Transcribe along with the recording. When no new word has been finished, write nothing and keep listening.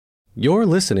You're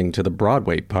listening to the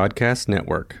Broadway Podcast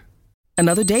Network.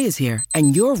 Another day is here,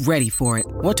 and you're ready for it.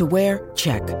 What to wear?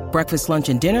 Check. Breakfast, lunch,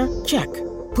 and dinner? Check.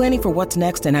 Planning for what's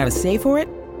next and how to save for it?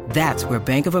 That's where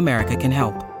Bank of America can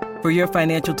help. For your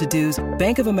financial to-dos,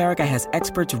 Bank of America has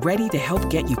experts ready to help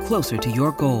get you closer to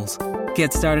your goals.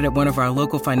 Get started at one of our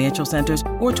local financial centers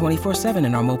or 24/7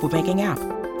 in our mobile banking app.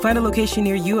 Find a location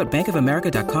near you at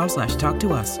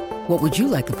bankofamerica.com/talktous. What would you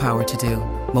like the power to do?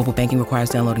 Mobile banking requires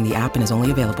downloading the app and is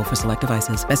only available for select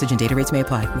devices. Message and data rates may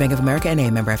apply. Bank of America N.A.,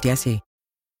 member FDIC.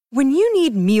 When you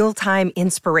need mealtime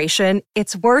inspiration,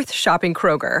 it's worth shopping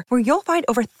Kroger, where you'll find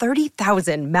over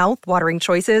 30,000 mouth-watering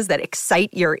choices that excite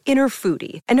your inner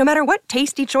foodie. And no matter what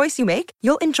tasty choice you make,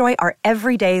 you'll enjoy our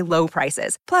everyday low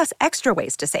prices, plus extra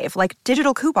ways to save, like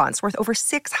digital coupons worth over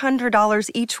 $600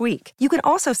 each week. You can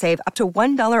also save up to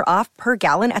 $1 off per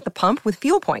gallon at the pump with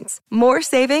fuel points. More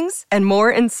savings and more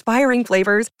inspiring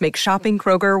flavors make shopping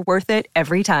Kroger worth it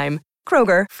every time.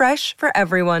 Kroger, fresh for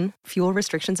everyone. Fuel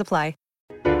restrictions apply.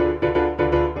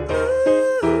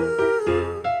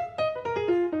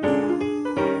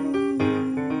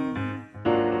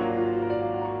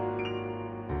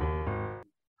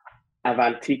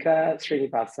 Avantika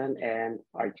Srinivasan and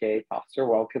RJ Foster,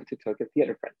 welcome to Tokyo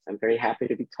Theater Friends. I'm very happy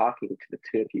to be talking to the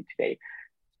two of you today.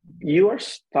 You are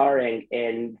starring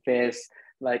in this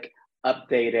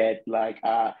updated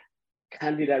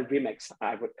Candida remix,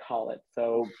 I would call it.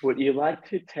 So would you like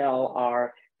to tell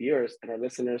our viewers and our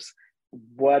listeners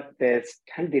what this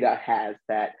Candida has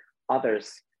that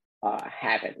others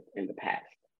haven't in the past?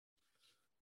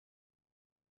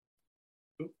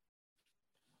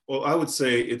 Well, I would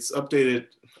say it's updated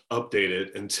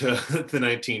into the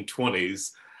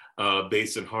 1920s,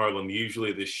 based in Harlem.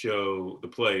 Usually the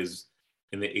play is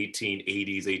in the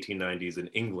 1880s, 1890s in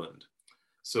England.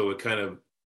 So it kind of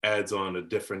adds on a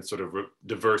different sort of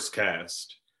diverse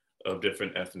cast of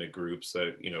different ethnic groups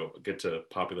that, get to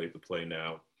populate the play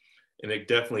now. And it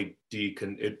definitely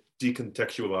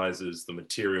decontextualizes the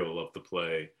material of the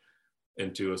play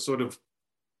into a sort of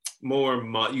more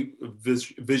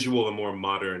visual and more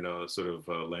modern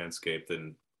landscape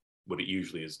than what it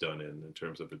usually is done in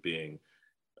terms of it being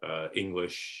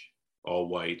English, all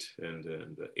white, and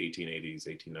the 1880s,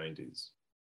 1890s.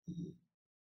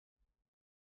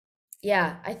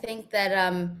 Yeah, I think that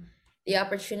the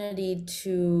opportunity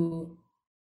to,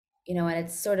 and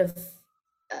it's sort of,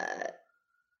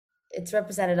 it's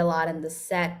represented a lot in the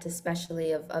set,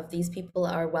 especially of these people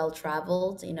are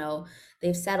well-traveled.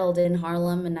 They've settled in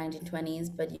Harlem in 1920s,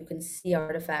 but you can see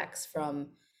artifacts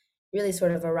from really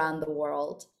sort of around the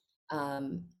world.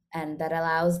 And that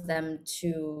allows them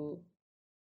to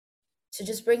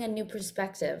just bring a new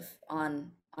perspective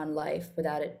on life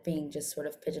without it being just sort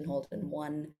of pigeonholed in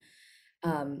one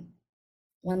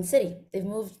city. They've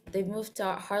moved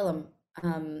to Harlem,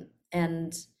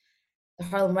 and the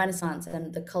Harlem Renaissance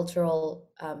and the cultural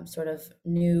sort of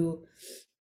new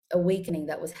awakening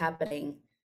that was happening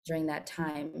during that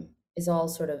time is all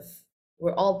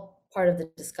we're all part of the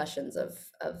discussions of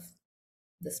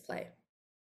this play.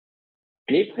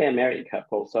 And you play a married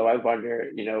couple, so I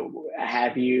wonder,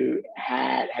 have you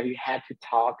had to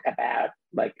talk about,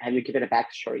 have you given a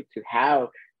backstory to how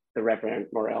the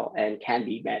Reverend Morel and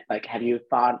Candy met? Have you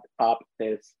thought up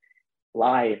this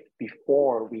live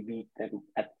before we meet them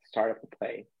at the start of the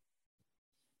play?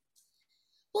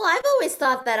 Well, I've always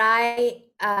thought that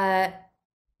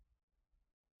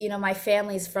my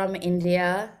family's from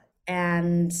India,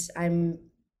 and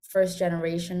I'm first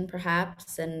generation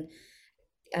perhaps, and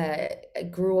I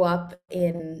grew up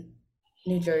in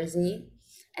New Jersey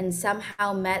and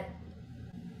somehow met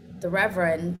the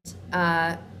Reverend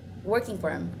working for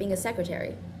him, being a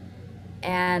secretary.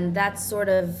 And that's sort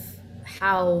of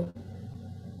how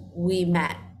we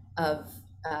met, of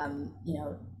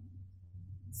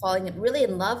falling really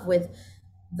in love with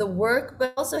the work,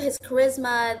 but also his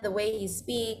charisma, the way he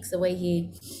speaks, the way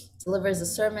he delivers the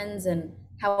sermons, and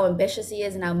how ambitious he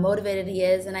is and how motivated he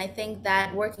is. And I think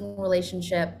that working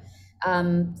relationship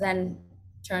then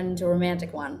turned into a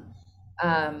romantic one.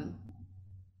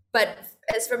 But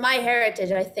as for my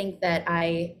heritage, I think that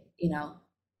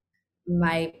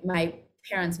my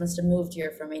parents must have moved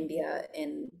here from India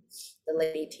in the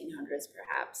late 1800s,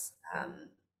 perhaps,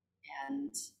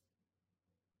 and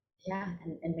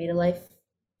made a life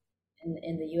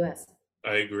in the U.S.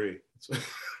 I agree.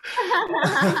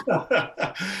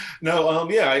 No,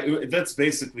 that's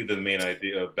basically the main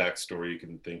idea of backstory you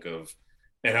can think of,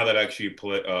 and how that actually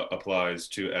applies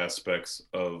to aspects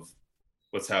of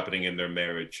what's happening in their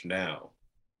marriage now,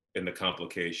 and the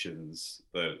complications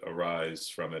that arise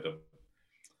from it.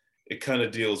 It kind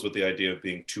of deals with the idea of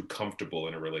being too comfortable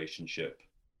in a relationship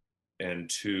and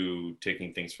two,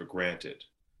 taking things for granted.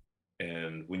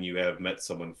 And when you have met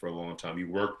someone for a long time,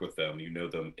 you work with them, you know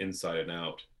them inside and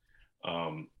out.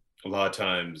 A lot of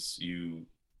times you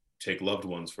take loved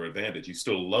ones for advantage. You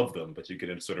still love them, but you get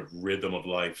in sort of rhythm of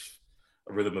life,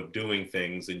 a rhythm of doing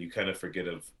things, and you kind of forget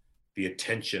of the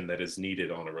attention that is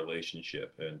needed on a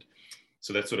relationship. And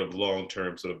so that sort of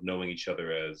long-term sort of knowing each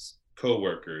other as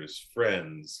co-workers,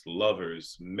 friends,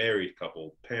 lovers, married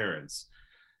couple, parents,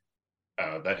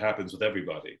 that happens with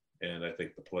everybody. And I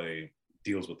think the play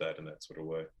deals with that in that sort of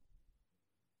way.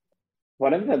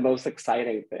 One of the most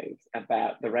exciting things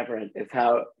about the Reverend is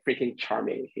how freaking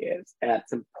charming he is. And at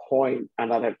some point,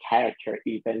 another character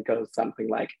even goes something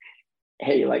like,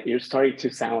 hey, like you're starting to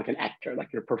sound like an actor, like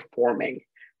you're performing.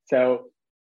 So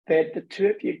the two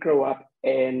of you grow up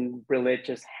in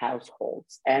religious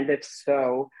households. And if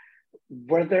so,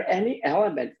 were there any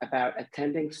elements about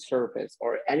attending service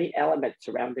or any elements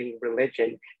surrounding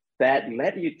religion that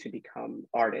led you to become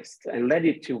artists and led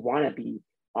you to want to be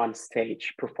on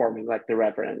stage performing like the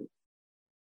Reverend?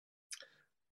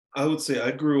 I would say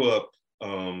I grew up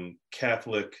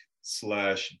Catholic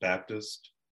 /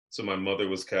 Baptist. So my mother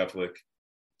was Catholic,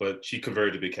 but she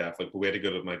converted to be Catholic, but we had to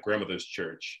go to my grandmother's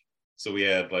church. So we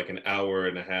had like an hour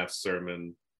and a half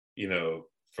sermon, you know,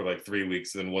 for like 3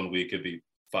 weeks. And then 1 week it'd be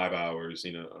 5 hours,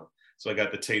 you know. So I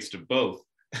got the taste of both.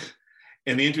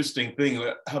 And the interesting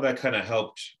thing, how that kind of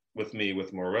helped with me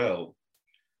with Morel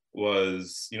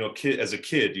was, you know, as a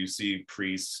kid, you see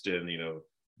priests and, you know,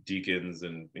 deacons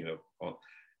and, you know,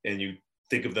 and you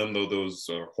think of them though those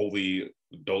are holy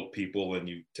adult people, and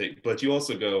you take, but you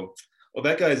also go, oh,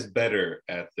 that guy's better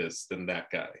at this than that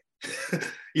guy.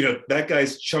 You know, that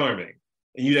guy's charming.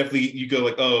 And you go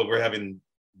like, oh, we're having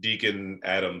Deacon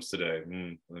Adams today.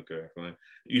 Okay, fine.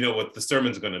 You know what the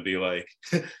sermon's going to be like.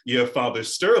 You have Father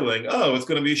Sterling. Oh, it's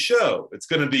going to be a show. He's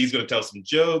going to tell some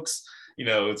jokes. You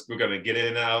know, we're going to get in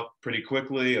and out pretty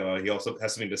quickly. He also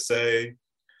has something to say.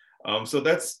 So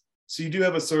you do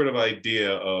have a sort of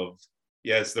idea of,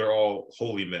 yes, they're all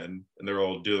holy men and they're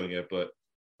all doing it, but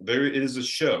it is a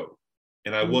show.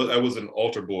 And I was an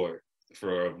altar boy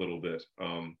for a little bit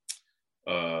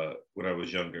when I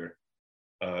was younger.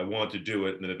 I wanted to do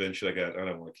it, and then eventually I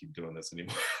don't want to keep doing this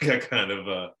anymore. I got kind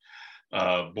of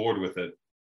bored with it.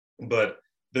 But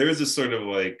there is this sort of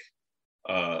like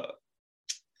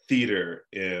theater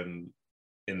in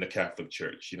the Catholic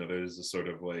Church. You know, there's a sort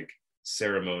of like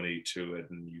ceremony to it,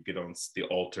 and you get on the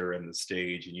altar and the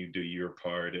stage, and you do your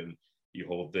part, and you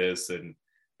hold this, and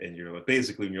you're like,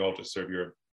 basically in your altar serve, you're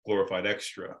a glorified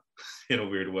extra in a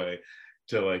weird way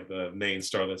to like the main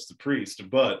star that's the priest.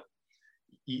 But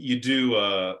you do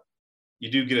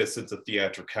get a sense of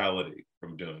theatricality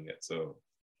from doing it. So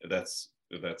that's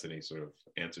any sort of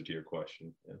answer to your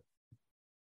question.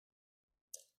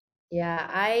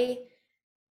 Yeah,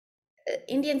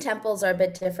 Indian temples are a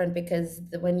bit different because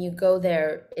when you go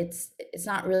there, it's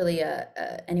not really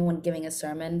anyone giving a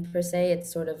sermon per se.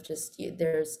 It's sort of just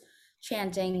there's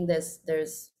chanting, there's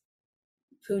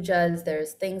pujas,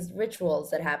 there's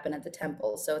rituals that happen at the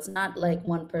temple. So it's not like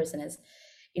one person is,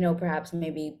 you know, perhaps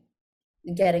maybe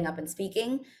getting up and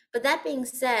speaking. But that being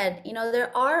said, you know,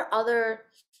 there are other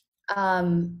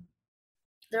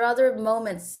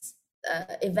moments,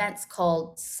 events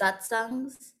called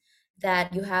satsangs,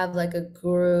 that you have like a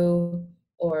guru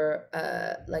or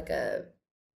like a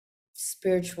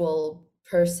spiritual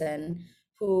person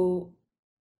who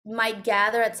might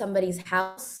gather at somebody's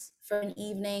house for an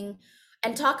evening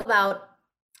and talk about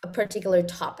a particular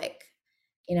topic,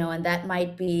 you know, and that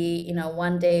might be, you know,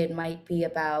 one day it might be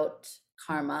about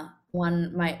karma,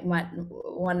 one night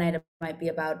it might be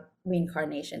about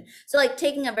reincarnation. So like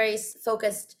taking a very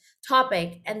focused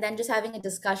topic and then just having a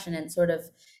discussion and sort of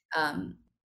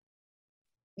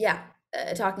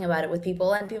talking about it with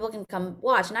people, and people can come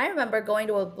watch. And I remember going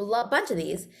to a bunch of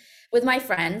these with my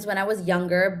friends when I was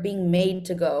younger, being made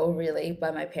to go really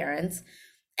by my parents.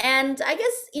 And I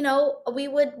guess, you know, we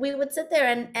would sit there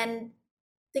and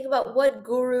think about what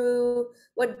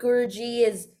Guruji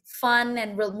is fun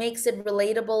and makes it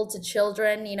relatable to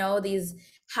children, you know, these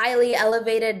highly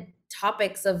elevated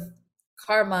topics of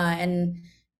karma and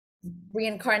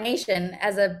reincarnation.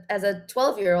 As a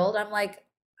 12-year-old, I'm like,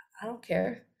 I don't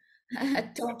care. I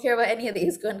don't care about any of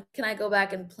these. Can I go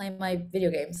back and play my video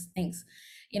games? Thanks.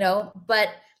 You know, but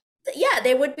yeah,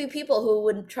 there would be people who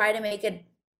would try to make it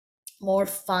more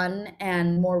fun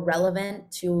and more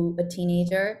relevant to a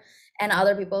teenager, and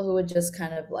other people who would just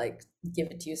kind of like give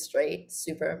it to you straight,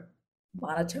 super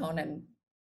monotone, and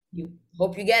you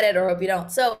hope you get it or hope you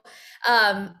don't. So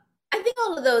I think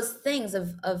all of those things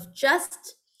of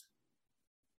just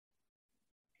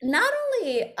not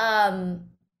only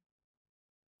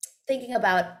thinking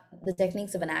about the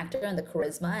techniques of an actor and the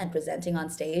charisma and presenting on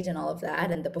stage and all of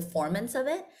that and the performance of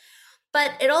it.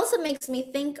 But it also makes me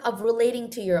think of relating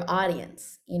to your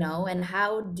audience, you know, and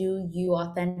how do you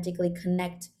authentically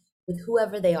connect with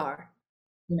whoever they are,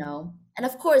 you know? And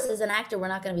of course, as an actor, we're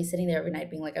not going to be sitting there every night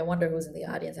being like, I wonder who's in the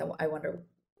audience. I wonder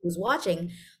who's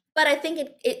watching. But I think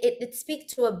it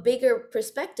speaks to a bigger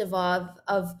perspective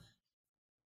of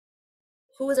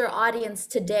who is our audience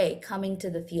today coming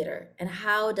to the theater, and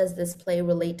how does this play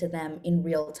relate to them in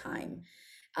real time?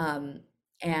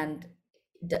 And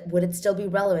would it still be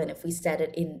relevant if we said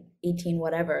it in 18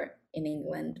 whatever in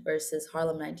England versus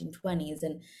Harlem 1920s?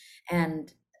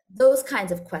 And those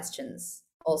kinds of questions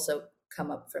also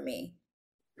come up for me.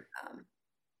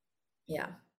 Yeah.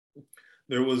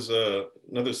 There was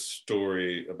another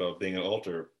story about being an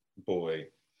altar boy,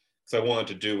 because I wanted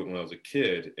to do it when I was a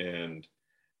kid, and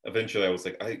eventually I was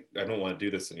like, I don't want to do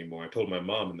this anymore. I told my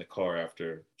mom in the car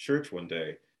after church one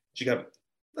day. She got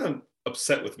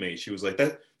upset with me. She was like,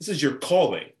 this is your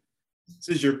calling. This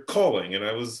is your calling. And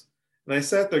I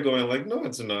sat there going like, no,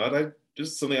 it's not.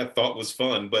 Just something I thought was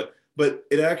fun, but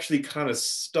it actually kind of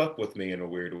stuck with me in a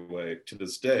weird way to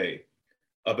this day,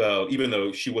 about, even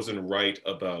though she wasn't right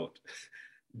about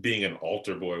being an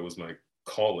altar boy was my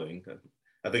calling.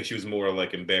 I think she was more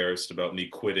like embarrassed about me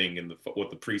quitting and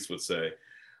what the priest would say.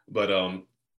 But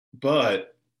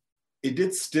it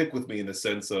did stick with me in the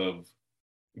sense of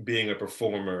being a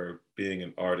performer, being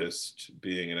an artist,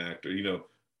 being an actor, you know,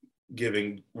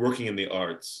 working in the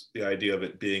arts, the idea of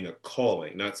it being a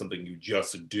calling, not something you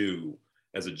just do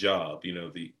as a job. You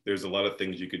know, there's a lot of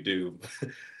things you could do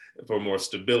for more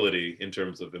stability in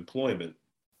terms of employment.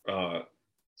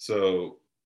 So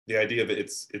the idea that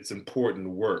it's important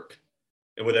work,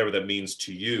 and whatever that means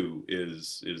to you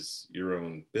is your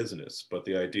own business. But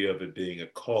the idea of it being a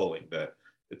calling, that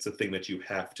it's a thing that you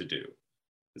have to do.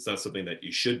 It's not something that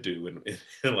you should do in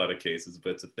a lot of cases,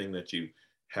 but it's a thing that you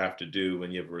have to do,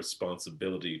 and you have a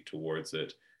responsibility towards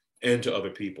it and to other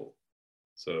people.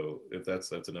 So if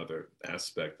that's another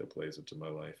aspect that plays into my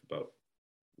life about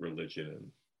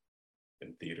religion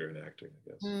and theater and acting, I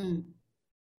guess.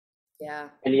 Yeah.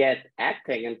 And yet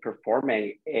acting and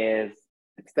performing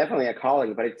it's definitely a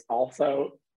calling, but it's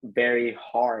also very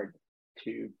hard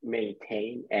to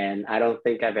maintain. And I don't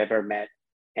think I've ever met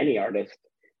any artist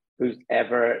who's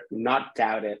ever not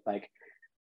doubted, like,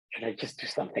 can I just do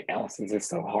something else? This is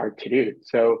so hard to do.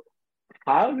 So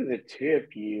how do the two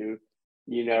of you,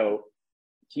 you know,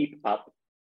 keep up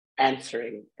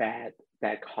answering that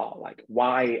call? Like,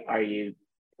 why are you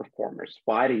performers?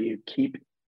 Why do you keep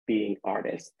being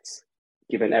artists,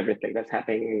 given everything that's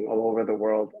happening all over the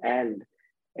world and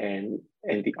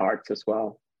the arts as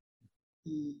well?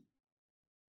 Do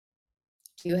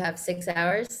you have 6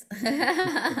 hours?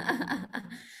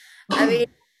 I mean,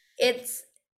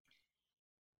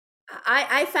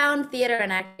 I found theater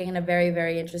and acting in a very,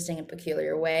 very interesting and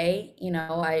peculiar way. You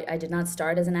know, I did not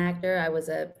start as an actor. I was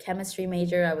a chemistry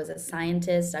major. I was a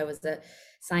scientist. I was a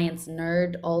science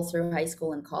nerd all through high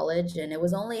school and college. And it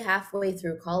was only halfway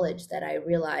through college that I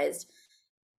realized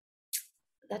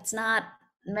that's not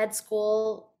med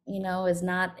school, you know, it's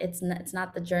not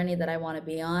the journey that I want to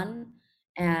be on.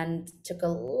 And took a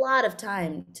lot of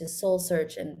time to soul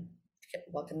search and,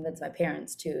 well, convince my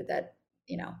parents too that,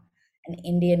 you know, an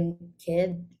Indian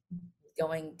kid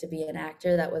going to be an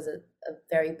actor, that was a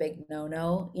very big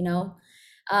no-no, you know.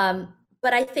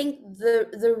 But I think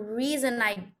the reason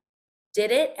I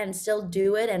did it and still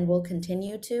do it and will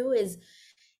continue to is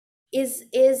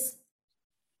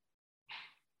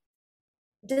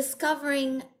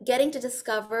getting to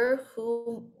discover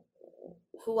who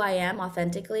I am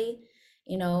authentically,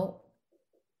 you know,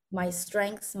 my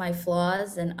strengths, my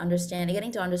flaws, and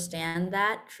getting to understand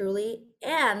that truly.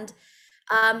 And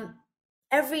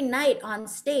every night on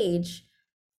stage,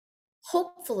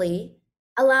 hopefully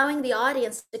allowing the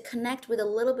audience to connect with a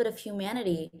little bit of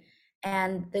humanity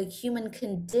and the human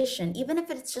condition, even if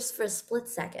it's just for a split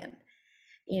second,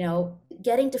 you know,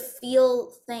 getting to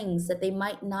feel things that they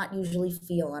might not usually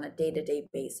feel on a day-to-day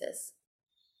basis.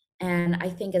 And I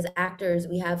think as actors,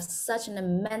 we have such an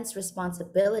immense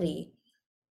responsibility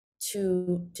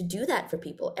to do that for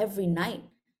people every night.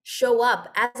 Show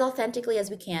up as authentically as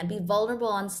we can, be vulnerable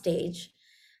on stage,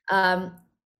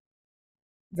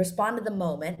 respond to the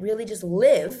moment, really just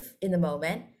live in the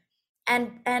moment,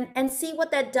 and see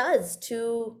what that does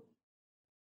to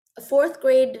a 4th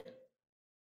grade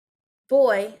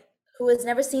boy who has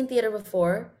never seen theater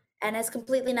before and has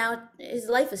completely, now his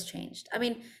life has changed. I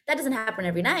mean, that doesn't happen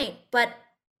every night, but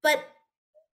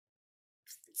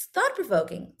it's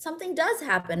thought-provoking. Something does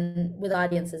happen with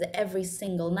audiences every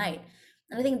single night.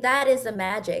 And I think that is the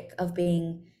magic of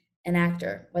being an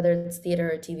actor, whether it's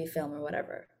theater or TV film or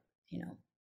whatever, you know.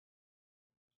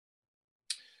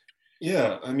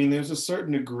 Yeah, I mean, there's a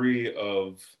certain degree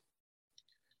of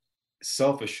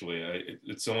selfishly,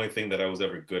 it's the only thing that I was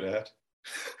ever good at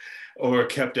or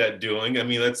kept at doing. I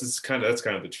mean, that's kind of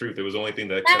the truth. It was the only thing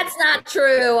that I kept. That's not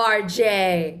true,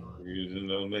 RJ. You didn't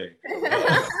know me.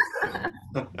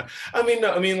 I mean,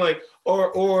 no, I mean, like,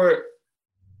 or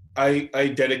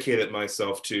I dedicated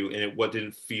myself to, and what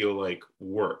didn't feel like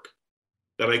work,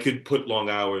 that I could put long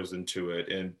hours into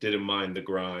it and didn't mind the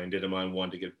grind, didn't mind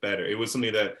wanting to get better. It was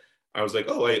something that I was like,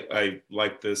 oh, I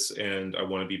like this and I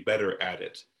want to be better at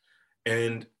it.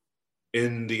 And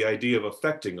in the idea of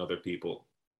affecting other people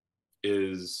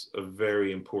is a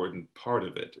very important part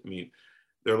of it. I mean,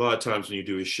 there are a lot of times when you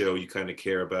do a show, you kind of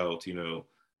care about, you know,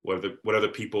 what other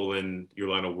people in your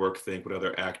line of work think, what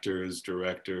other actors,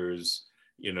 directors,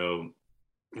 you know,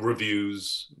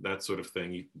 reviews, that sort of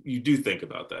thing. You do think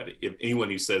about that. If anyone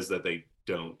who says that they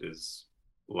don't is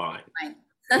lying. Right.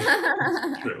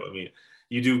 It's true. I mean,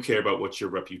 you do care about what your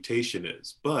reputation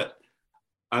is. But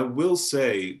I will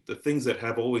say the things that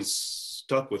have always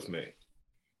stuck with me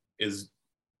is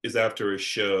after a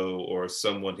show or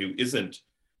someone who isn't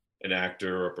an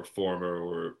actor or a performer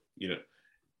or, you know,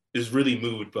 is really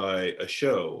moved by a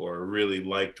show or really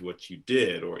liked what you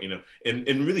did, or, you know, and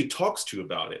really talks to you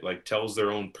about it, like tells their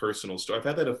own personal story. I've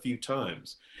had that a few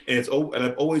times, and and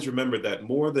I've always remembered that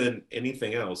more than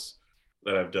anything else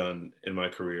that I've done in my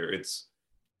career.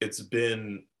 It's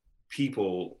been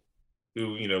people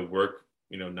who, you know, work,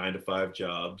 you know, 9-to-5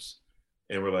 jobs,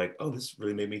 and we're like, oh, this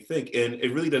really made me think, and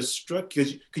it really does struck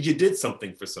because you did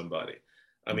something for somebody.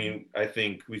 I mean, I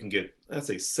think we can get, I'd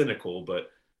say, cynical,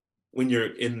 but when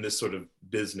you're in this sort of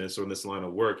business or in this line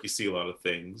of work, you see a lot of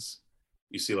things,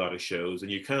 you see a lot of shows, and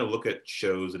you kind of look at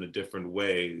shows in a different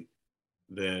way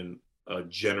than a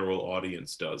general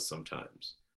audience does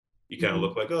sometimes. You kind of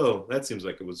look like, oh, that seems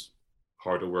like it was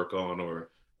hard to work on, or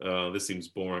this seems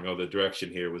boring. Oh, the direction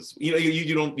here was, you know,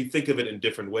 you think of it in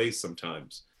different ways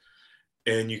sometimes.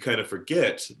 And you kind of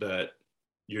forget that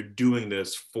you're doing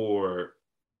this for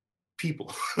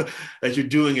people, that you're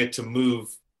doing it to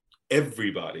move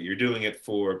everybody. You're doing it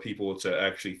for people to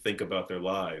actually think about their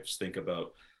lives, think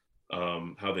about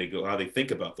how they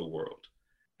think about the world.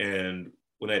 And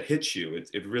when that hits you,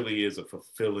 it really is a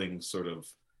fulfilling sort of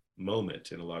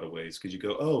moment in a lot of ways, because you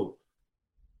go, oh,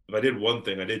 if I did one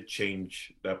thing, I did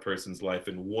change that person's life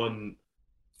in one,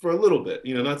 for a little bit.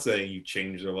 You know, not saying you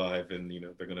change their life and, you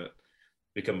know, they're gonna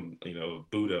become, you know,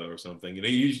 Buddha or something. You know,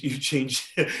 you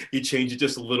change you change it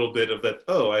just a little bit of that.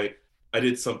 Oh, I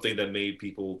did something that made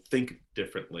people think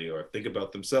differently, or think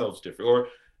about themselves different, or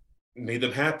made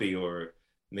them happy, or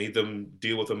made them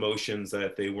deal with emotions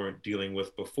that they weren't dealing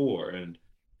with before. And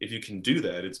if you can do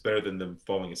that, it's better than them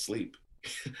falling asleep.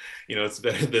 You know, it's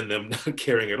better than them not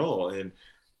caring at all. And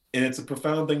it's a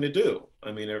profound thing to do.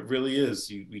 I mean, it really is.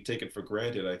 We take it for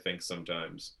granted, I think,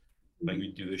 sometimes. Like,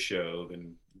 we do the show,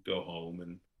 then go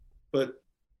home, but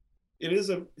it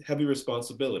is a heavy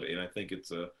responsibility. And I think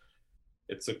it's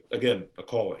again, a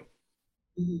calling.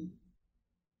 Mm-hmm.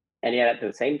 And yet at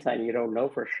the same time, you don't know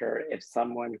for sure if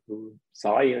someone who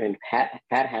saw you in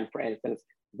Patham, for instance,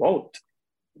 won't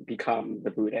become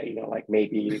the Buddha, you know, like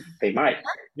maybe they might.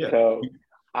 Yeah. So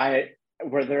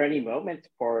were there any moments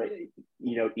for,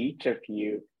 you know, each of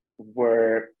you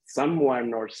where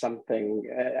someone or something,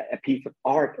 a piece of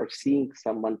art, or seeing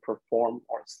someone perform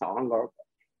or song or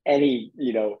any,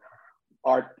 you know,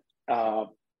 art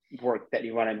work that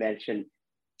you want to mention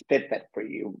did that for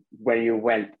you, where you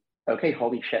went, okay,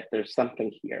 holy shit, there's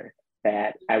something here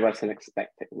that I wasn't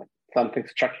expecting. Like, something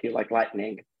struck you like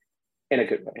lightning in a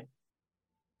good way?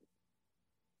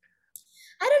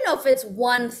 I don't know if it's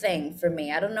one thing for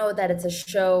me. I don't know that it's a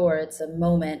show or it's a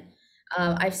moment.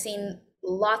 I've seen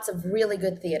lots of really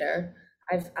good theater.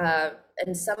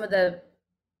 And some of the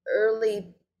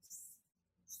early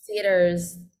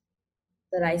theaters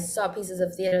that I saw, pieces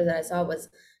of theater that I saw, was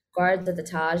Guards at the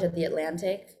Taj at the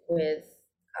Atlantic with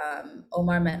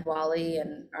Omar Metwali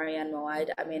and Ariane Moaid.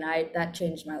 I mean, that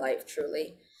changed my life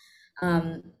truly.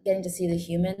 Getting to see The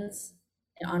Humans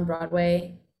on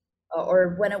Broadway,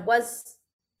 or when it was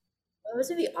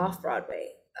maybe off Broadway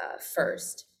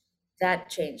first, that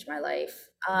changed my life.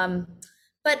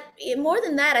 But more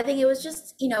than that, I think it was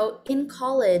just, you know, in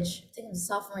college, I think it was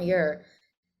sophomore year,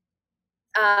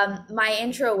 my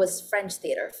intro was French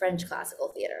theater, French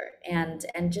classical theater, and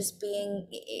just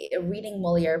reading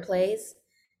Moliere plays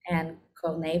and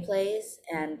Corneille plays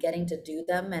and getting to do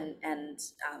them, and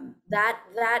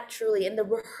that truly, in the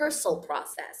rehearsal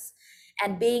process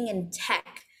and being in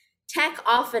tech tech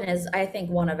often is, I think,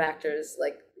 one of actors'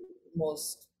 like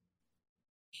most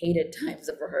hated times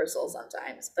of rehearsal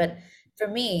sometimes. But for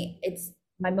me, it's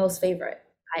my most favorite.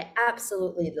 I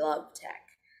absolutely love tech.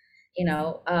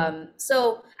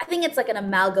 So I think it's like an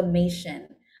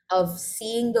amalgamation of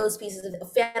seeing those pieces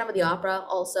of Phantom of the Opera.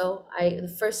 Also,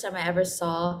 the first time I ever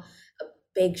saw a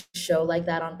big show like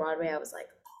that on Broadway, I was like,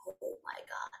 oh my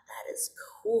god, that is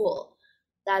cool.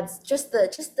 That's just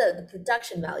the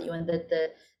production value and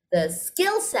the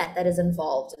skill set that is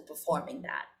involved in performing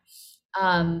that.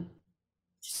 um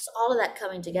just all of that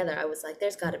coming together, I was like,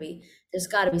 there's got to be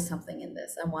something in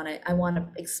this. I want to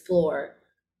explore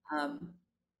um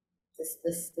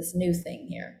this new thing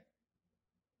here.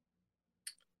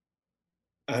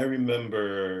 I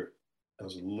remember I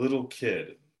was a little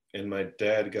kid and my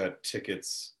dad got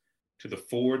tickets to the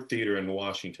Ford Theater in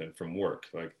Washington from work.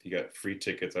 Like he got free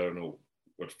tickets. I don't know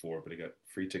what for, but he got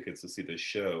free tickets to see this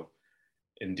show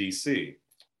in DC.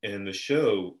 And the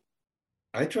show,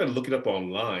 I tried to look it up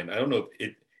online. I don't know if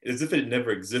it, as if it never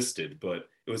existed, but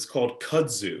it was called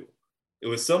Kudzu. It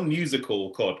was some musical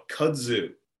called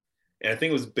Kudzu. And I think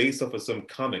it was based off of some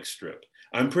comic strip.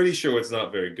 I'm pretty sure it's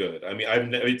not very good. I mean,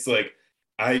 it's like,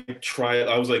 I tried,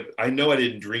 I was like, I know I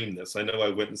didn't dream this. I know I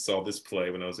went and saw this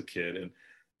play when I was a kid.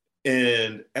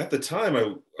 And at the time,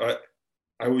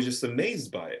 I was just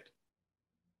amazed by it.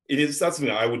 It is not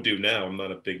something I would do now. I'm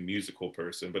not a big musical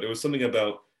person, but it was something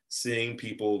about seeing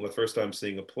people, my first time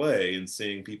seeing a play and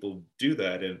seeing people do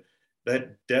that. And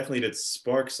that definitely did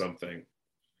spark something.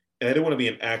 And I didn't want to be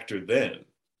an actor then,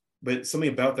 but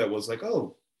something about that was like,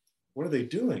 oh, what are they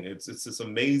doing? It's this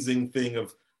amazing thing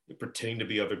of pretending to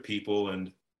be other people.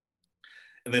 And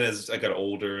then as I got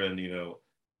older and,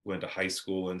 went to high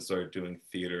school and started doing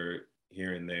theater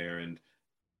here and there and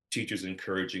teachers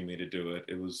encouraging me to do it,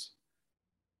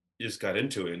 just got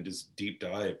into it and just deep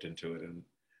dived into it.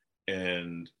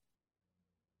 And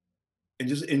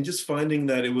just finding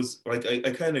that it was like,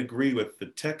 I kind of agree with the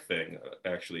tech thing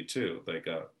actually too. Like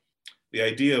the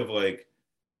idea of like,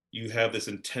 you have this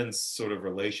intense sort of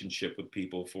relationship with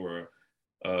people for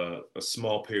a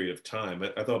small period of time.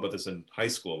 I thought about this in high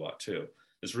school a lot too.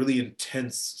 This really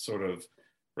intense sort of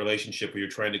relationship where you're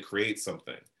trying to create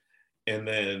something. And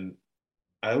then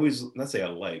I always, not say I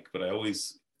like, but I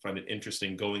always find it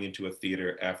interesting going into a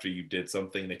theater after you did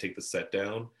something and they take the set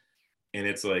down and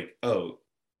it's like, oh,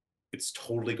 it's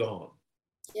totally gone.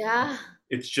 Yeah.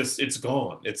 It's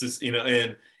gone. It's just,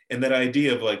 and that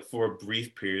idea of like for a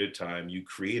brief period of time, you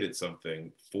created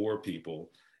something for people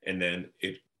and then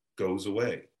it goes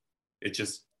away.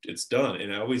 It's done.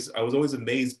 And I was always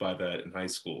amazed by that in high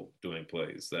school doing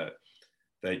plays,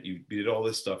 that you did all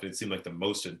this stuff and it seemed like the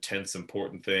most intense,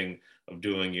 important thing of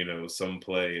doing, some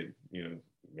play, I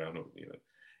don't know,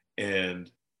 and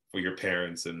for your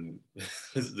parents and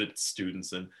the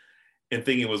students and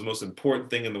thinking it was the most important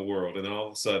thing in the world. And then all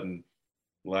of a sudden,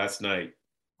 last night,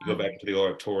 you go back to the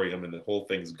auditorium and the whole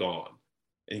thing's gone.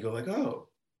 And you go like, oh,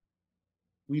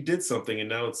 we did something and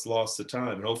now it's lost to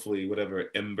time. And hopefully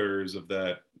whatever embers of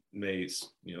that may,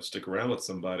 stick around with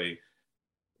somebody,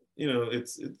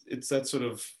 it's that sort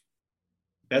of,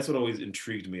 that's what always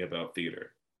intrigued me about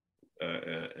theater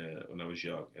when I was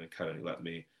young. And it kind of let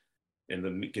me, and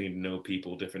then getting to know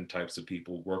people, different types of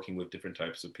people, working with different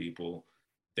types of people,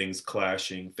 things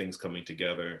clashing, things coming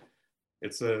together.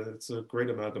 It's a great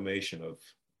amalgamation of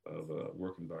a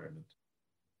work environment.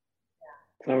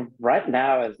 So right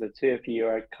now, as the two of you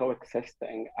are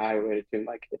coexisting, I would assume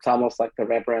like it's almost like the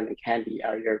Reverend and Candy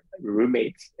are your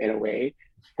roommates in a way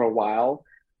for a while.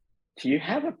 Do you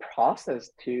have a process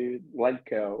to let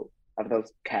go of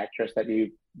those characters that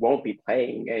you won't be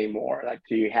playing anymore? Like,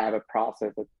 do you have a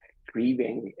process of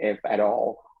grieving, if at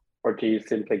all, or do you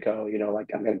simply go, like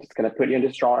just gonna put you in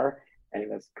this drawer, and it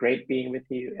was great being with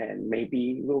you, and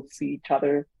maybe we'll see each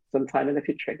other sometime in the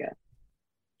future again?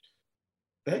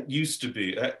 That used to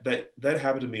be that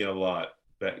happened to me a lot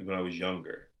back when I was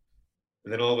younger,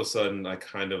 and then all of a sudden I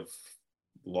kind of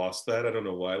lost that. I don't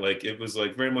know why. Like it was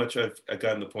like very much I've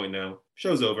gotten the point now.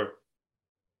 Show's over.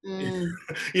 I mean,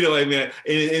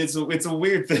 it's a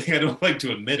weird thing. I don't like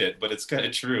to admit it, but it's kind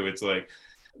of true. It's like,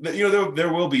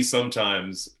 there will be some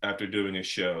times after doing a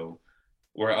show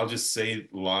where I'll just say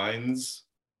lines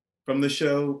from the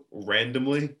show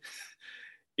randomly.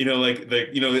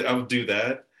 I'll do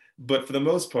that. But for the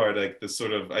most part, like the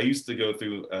sort of, I used to go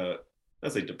through,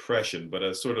 not say depression, but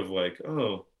a sort of like,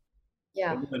 oh,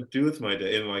 Yeah. what am I do with my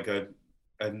day? And like, I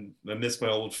miss my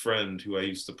old friend who I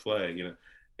used to play,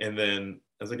 and then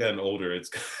as I gotten older,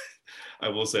 I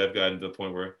will say I've gotten to the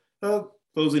point where, oh,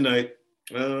 closing night.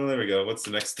 Oh, there we go. What's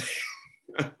the next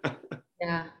thing?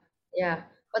 Yeah. Yeah.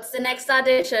 What's the next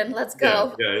audition? Let's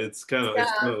go. Yeah, it's kind of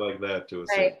like that to a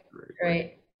certain Right, degree.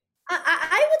 right.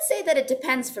 I would say that it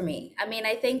depends for me. I mean,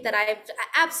 I think that I've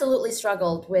absolutely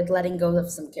struggled with letting go of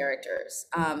some characters.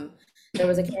 There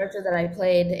was a character that I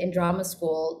played in drama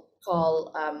school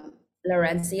called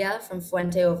Laurencia from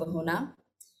Fuente Ovejuna,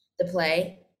 the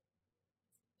play.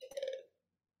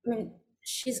 I mean,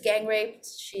 she's gang raped.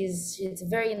 It's a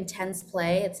very intense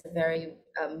play. It's a very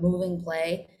moving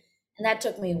play, and that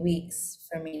took me weeks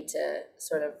for me to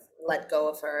sort of let go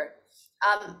of her.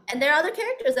 And there are other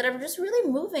characters that are just really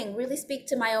moving, really speak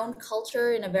to my own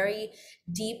culture in a very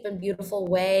deep and beautiful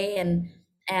way,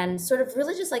 and sort of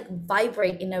really just like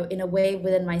vibrate in a way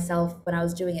within myself when I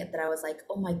was doing it, that I was like,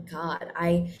 oh my God,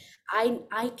 I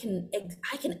can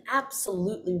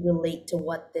absolutely relate to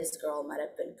what this girl might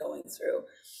have been going through,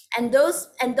 and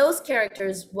those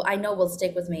characters I know will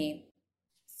stick with me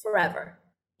forever,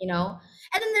 you know.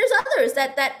 And then there's others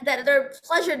that are a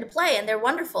pleasure to play and they're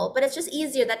wonderful, but it's just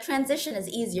easier. That transition is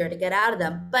easier to get out of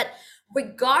them. But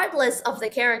regardless of the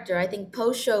character, I think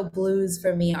post-show blues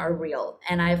for me are real,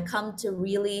 and I've come to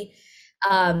really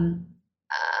um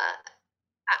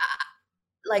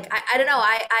I don't know,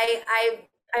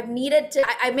 I've needed to,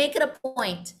 I make it a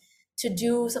point to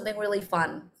do something really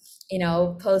fun, you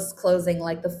know, post closing,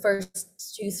 like the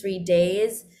first 2-3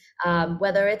 days,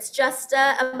 whether it's just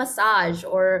a massage,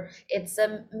 or it's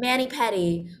a mani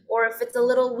pedi, or if it's a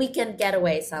little weekend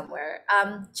getaway somewhere,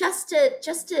 just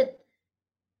to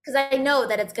because I know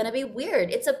that it's going to be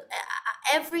weird.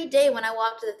 Every day when I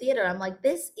walk to the theater, I'm like,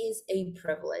 this is a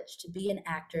privilege to be an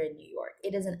actor in New York.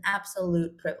 It is an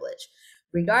absolute privilege,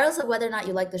 regardless of whether or not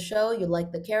you like the show, you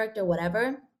like the character,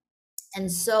 whatever.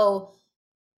 And so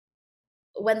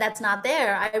when that's not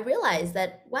there, I realize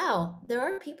that, wow, there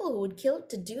are people who would kill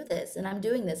to do this, and I'm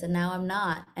doing this, and now I'm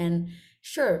not. And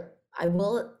sure, I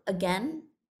will again,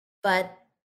 but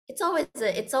it's always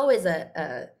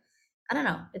a I don't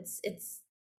know. It's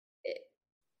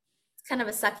kind of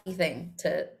a sucky thing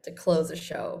to close a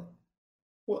show.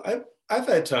 Well, I've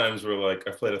had times where like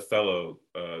I've played Othello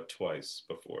twice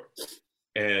before,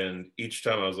 and each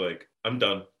time I was like, I'm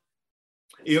done.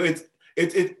 You know,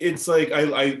 it's like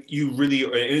I you really,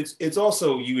 and it's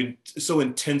also you so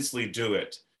intensely do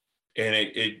it, and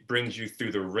it brings you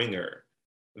through the ringer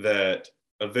that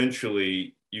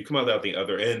eventually you come out the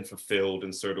other end fulfilled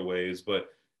in certain ways. But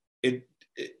it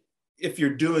if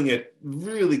you're doing it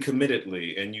really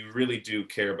committedly and you really do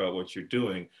care about what you're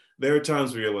doing, there are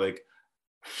times where you're like,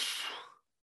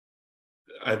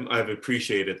 I've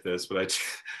appreciated this, but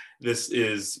this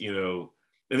is, you know,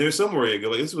 and there's somewhere you go,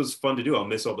 like, this was fun to do. I'll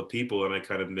miss all the people, and I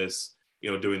kind of miss,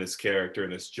 you know, doing this character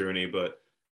and this journey. But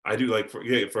I do like, for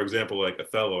example, like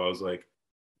Othello, I was like,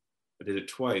 I did it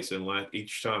twice, and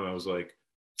each time I was like,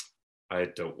 I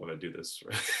don't want to do this.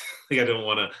 Like, I don't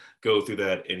want to go through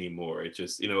that anymore. It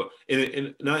just, you know,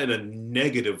 in not in a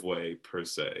negative way per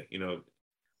se, you know,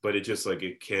 but it just like,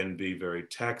 it can be very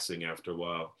taxing after a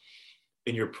while,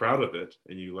 and you're proud of it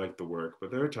and you like the work.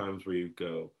 But there are times where you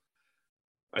go,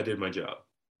 I did my job,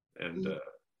 and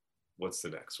what's the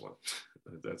next one?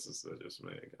 That's just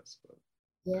me, I guess. But.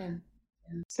 Yeah.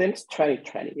 Since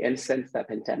 2020, and since the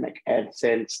pandemic, and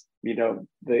since, you know,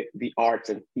 the arts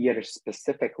and theater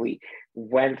specifically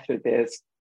went through this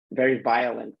very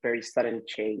violent, very sudden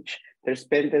change, there's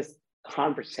been this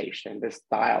conversation, this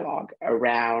dialogue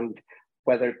around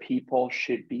whether people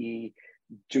should be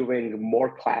doing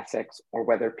more classics or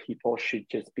whether people should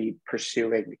just be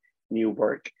pursuing new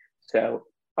work. So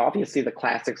obviously the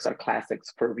classics are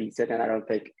classics for a reason, and I don't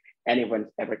think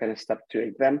anyone's ever going to stop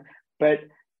doing them. But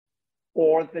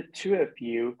for the two of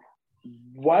you,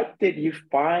 what did you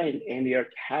find in your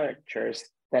characters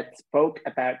that spoke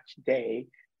about today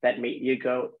that made you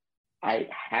go, I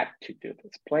have to do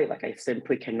this play? Like, I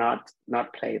simply cannot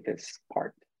not play this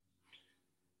part.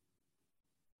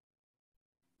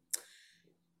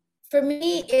 For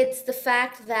me, it's the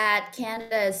fact that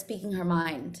Canada is speaking her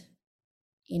mind.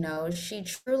 You know, she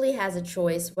truly has a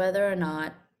choice whether or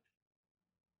not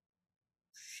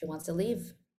she wants to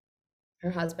leave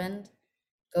her husband,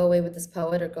 go away with this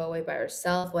poet, or go away by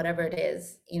herself, whatever it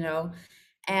is, you know.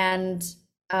 And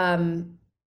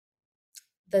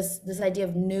this idea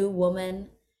of new woman,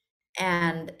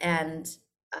 and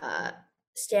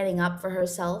standing up for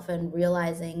herself, and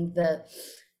realizing the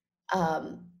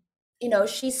you know,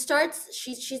 she's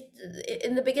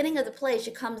in the beginning of the play, she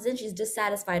comes in, she's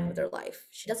dissatisfied with her life,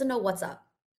 she doesn't know what's up,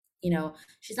 you know,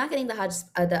 she's not getting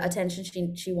the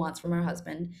attention she wants from her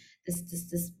husband.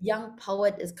 This young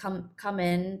poet is come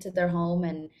into their home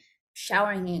and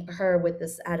showering her with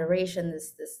this adoration,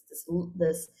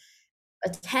 this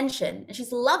attention, and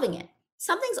she's loving it.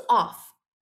 Something's off.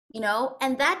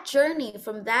 And that journey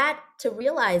from that to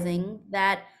realizing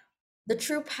that the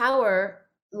true power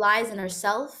lies in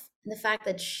herself, and the fact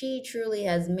that she truly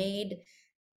has made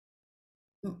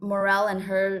Morel and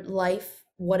her life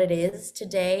what it is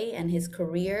today and his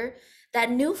career, that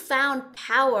newfound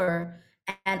power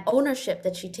and ownership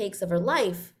that she takes of her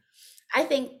life, I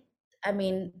think, I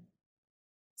mean,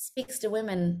 speaks to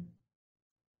women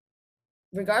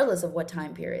regardless of what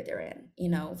time period they're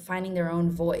in, finding their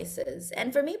own voices.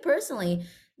 And for me personally,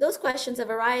 those questions have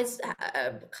arisen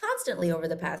constantly over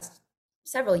the past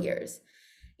several years,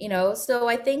 so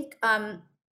I think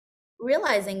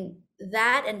realizing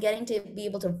that and getting to be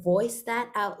able to voice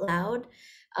that out loud,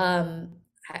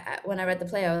 when I read the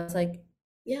play, I was like,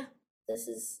 yeah, this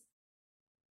is,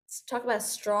 talk about a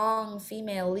strong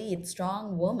female lead,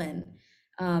 strong woman.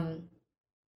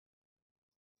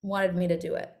 Wanted me to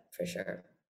do it for sure.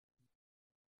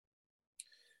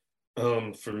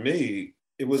 For me,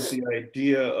 it was the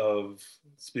idea of,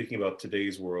 speaking about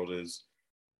today's world, is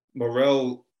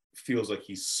Morel feels like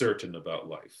he's certain about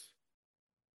life.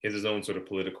 He has his own sort of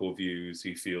political views.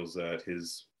 He feels that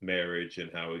his marriage and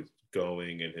how he's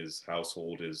going and his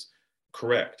household is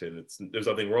correct, and there's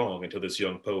nothing wrong until this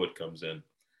young poet comes in.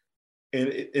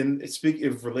 And speaking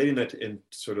of relating that in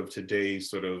sort of today's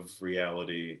sort of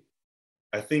reality,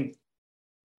 I think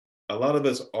a lot of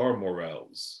us are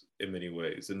Morels in many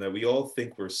ways, in that we all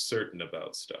think we're certain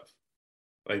about stuff.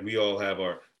 Like we all have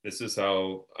this is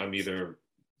how I'm either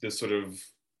this sort of,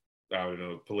 I don't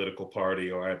know, political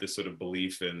party, or I have this sort of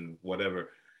belief in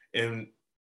whatever. And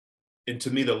to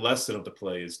me, the lesson of the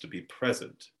play is to be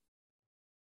present,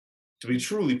 to be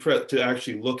truly to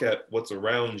actually look at what's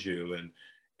around you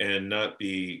and not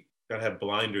have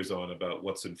blinders on about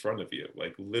what's in front of you.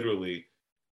 Like literally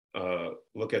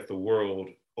look at the world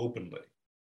openly,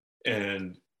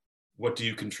 and what do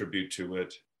you contribute to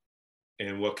it,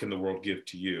 and what can the world give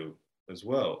to you as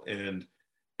well. And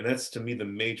that's, to me, the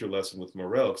major lesson with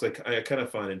Morel, because I kind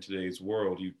of find in today's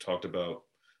world, you talked about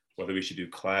whether we should do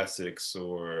classics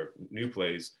or new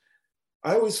plays.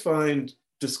 I always find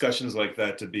discussions like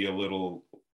that to be a little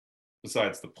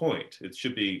besides the point. It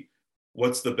should be,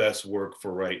 what's the best work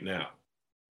for right now?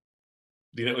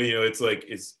 It's like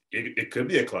it could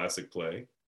be a classic play,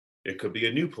 it could be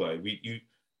a new play.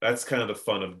 That's kind of the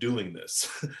fun of doing this.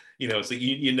 So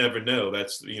you never know.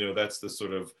 That's the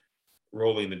sort of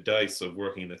rolling the dice of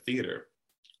working in the theater,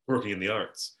 working in the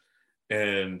arts.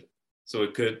 And so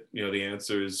it could, the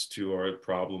answers to our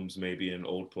problems maybe an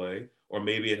old play, or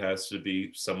maybe it has to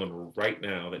be someone right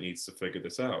now that needs to figure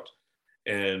this out.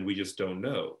 And we just don't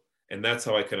know. And that's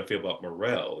how I kind of feel about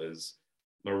Morel. Is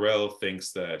Morel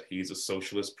thinks that he's a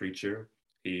socialist preacher.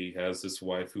 He has this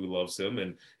wife who loves him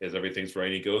and as everything's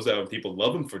right. He goes out and people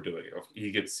love him for doing it.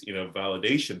 He gets,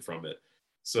 validation from it.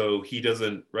 So he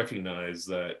doesn't recognize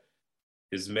that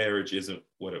his marriage isn't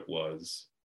what it was.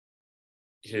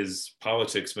 His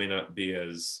politics may not be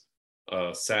as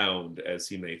sound as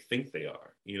he may think they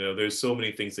are. There's so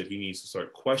many things that he needs to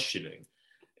start questioning.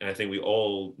 And I think we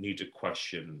all need to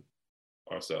question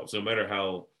ourselves, no matter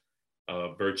how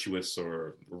virtuous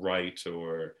or right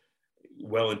or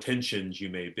well-intentioned you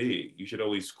may be. You should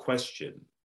always question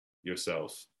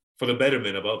yourself for the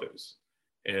betterment of others.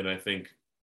 And I think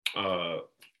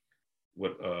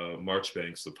what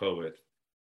Marchbanks, the poet,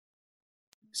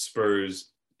 spurs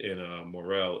in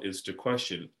Morel is to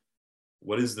question,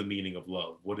 what is the meaning of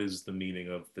love? What is the meaning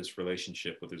of this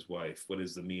relationship with his wife? What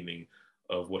is the meaning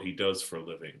of what he does for a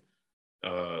living?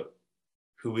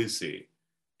 Who is he?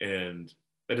 And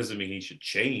that doesn't mean he should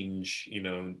change,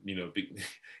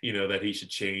 that he should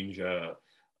change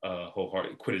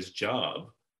wholeheartedly, quit his job.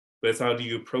 But it's, how do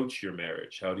you approach your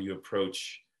marriage? How do you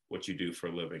approach what you do for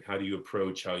a living? How do you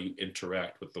approach how you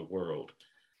interact with the world?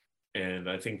 And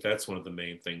I think that's one of the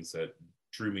main things that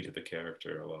drew me to the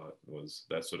character a lot, was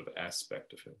that sort of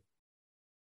aspect of him.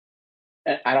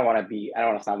 I don't want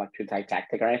to sound like too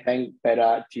didactic or anything,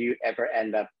 but do you ever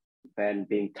end up then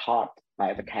being taught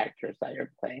by the characters that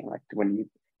you're playing? Like when you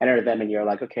enter them and you're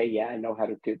like, okay, yeah, I know how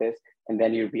to do this. And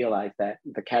then you realize that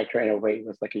the character in a way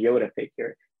was like a Yoda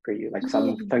figure for you, like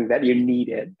something that you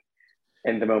needed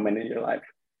in the moment in your life.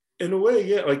 In a way,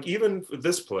 yeah. Like even for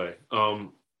this play,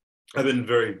 I've been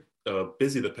very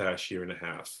busy the past year and a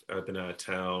half. I've been out of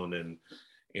town and,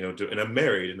 and I'm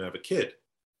married and I have a kid.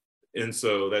 And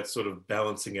so that sort of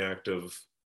balancing act of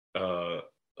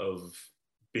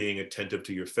being attentive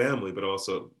to your family, but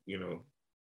also,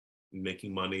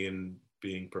 making money and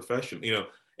being professional,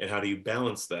 and how do you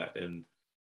balance that? And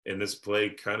this play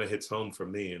kind of hits home for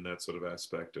me in that sort of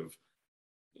aspect of,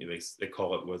 they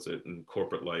call it, was it in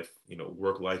corporate life,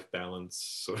 work-life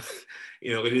balance. So,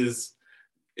 it is,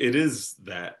 it is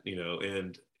that,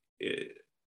 and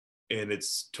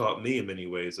it's taught me in many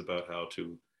ways about how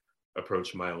to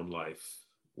approach my own life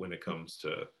when it comes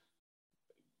to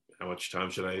how much time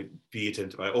should I be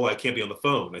attentive. I can't be on the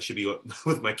phone. I should be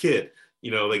with my kid,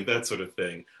 like that sort of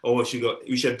thing.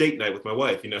 We should have date night with my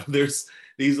wife. There's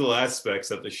these little aspects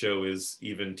that the show is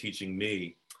even teaching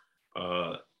me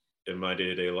in my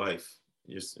day-to-day life,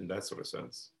 just in that sort of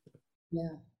sense.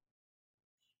 Yeah.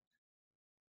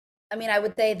 I mean, I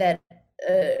would say that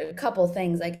a couple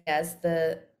things, I guess.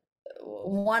 The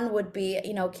one would be,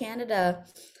 Canada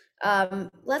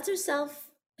lets herself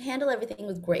handle everything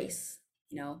with grace,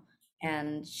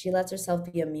 and she lets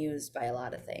herself be amused by a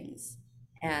lot of things,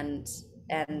 and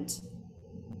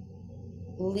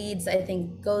leads, I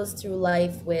think, goes through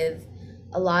life with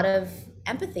a lot of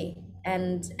empathy,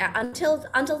 and until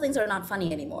things are not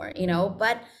funny anymore,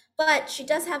 but she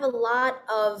does have a lot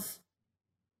of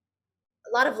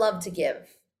love to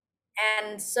give.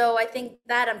 And so I think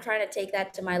that I'm trying to take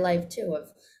that to my life too,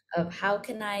 of how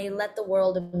can I let the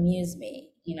world amuse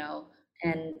me,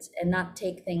 and not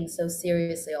take things so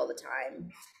seriously all the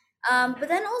time. But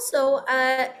then also,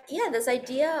 this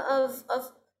idea of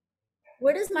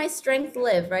where does my strength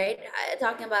live, right?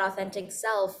 Talking about authentic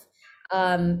self,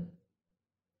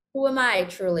 who am I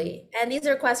truly? And these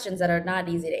are questions that are not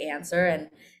easy to answer,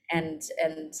 and I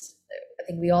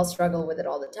think we all struggle with it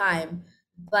all the time.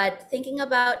 But thinking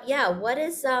about, what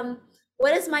is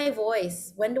my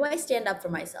voice? When do I stand up for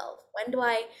myself? When do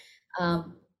I,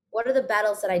 what are the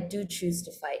battles that I do choose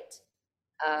to fight?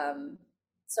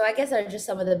 So I guess are just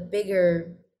some of the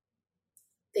bigger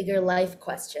life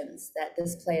questions that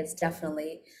this play is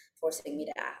definitely forcing me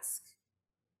to ask.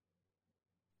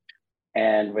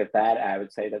 And with that, I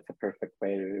would say that's a perfect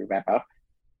way to wrap up,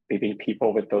 leaving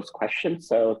people with those questions.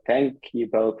 So thank you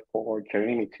both for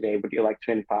joining me today. Would you like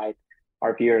to invite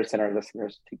our viewers and our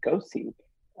listeners to go see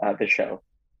the show?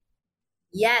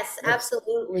 Yes,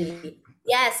 absolutely.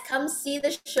 Yes, come see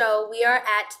the show. We are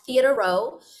at Theater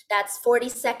Row. That's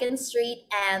 42nd Street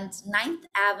and 9th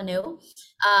Avenue.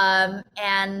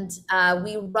 And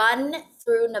we run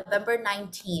through November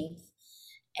 19th.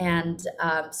 And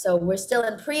so we're still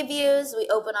in previews. We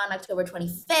open on October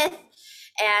 25th.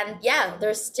 And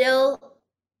there's still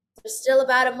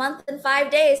about a month and 5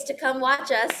 days to come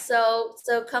watch us. So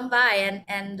come by,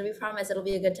 and we promise it'll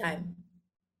be a good time.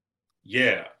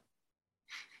 Yeah.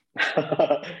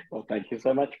 Well, thank you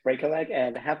so much, break a leg,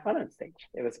 and have fun on stage.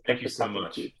 It was thank you so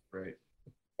much. Right.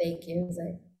 Thank you.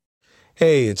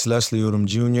 Hey, it's Leslie Odom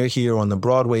Jr. here on the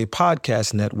Broadway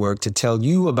Podcast Network to tell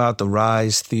you about the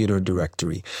Rise Theater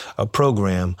Directory, a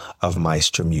program of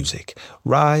Maestro Music.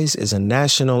 Rise is a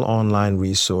national online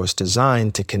resource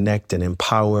designed to connect and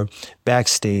empower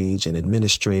backstage and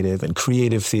administrative and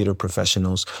creative theater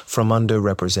professionals from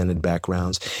underrepresented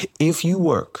backgrounds. If you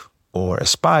work or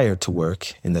aspire to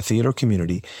work in the theater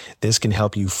community, this can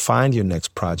help you find your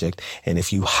next project. And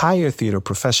if you hire theater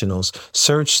professionals,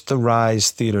 search the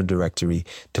Rise Theater Directory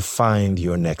to find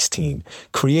your next team.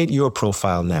 Create your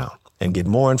profile now and get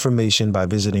more information by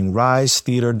visiting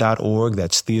risetheater.org.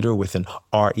 That's theater with an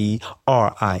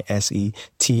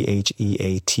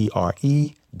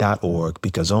RERISETHEATRE.org,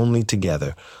 because only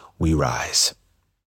together we rise.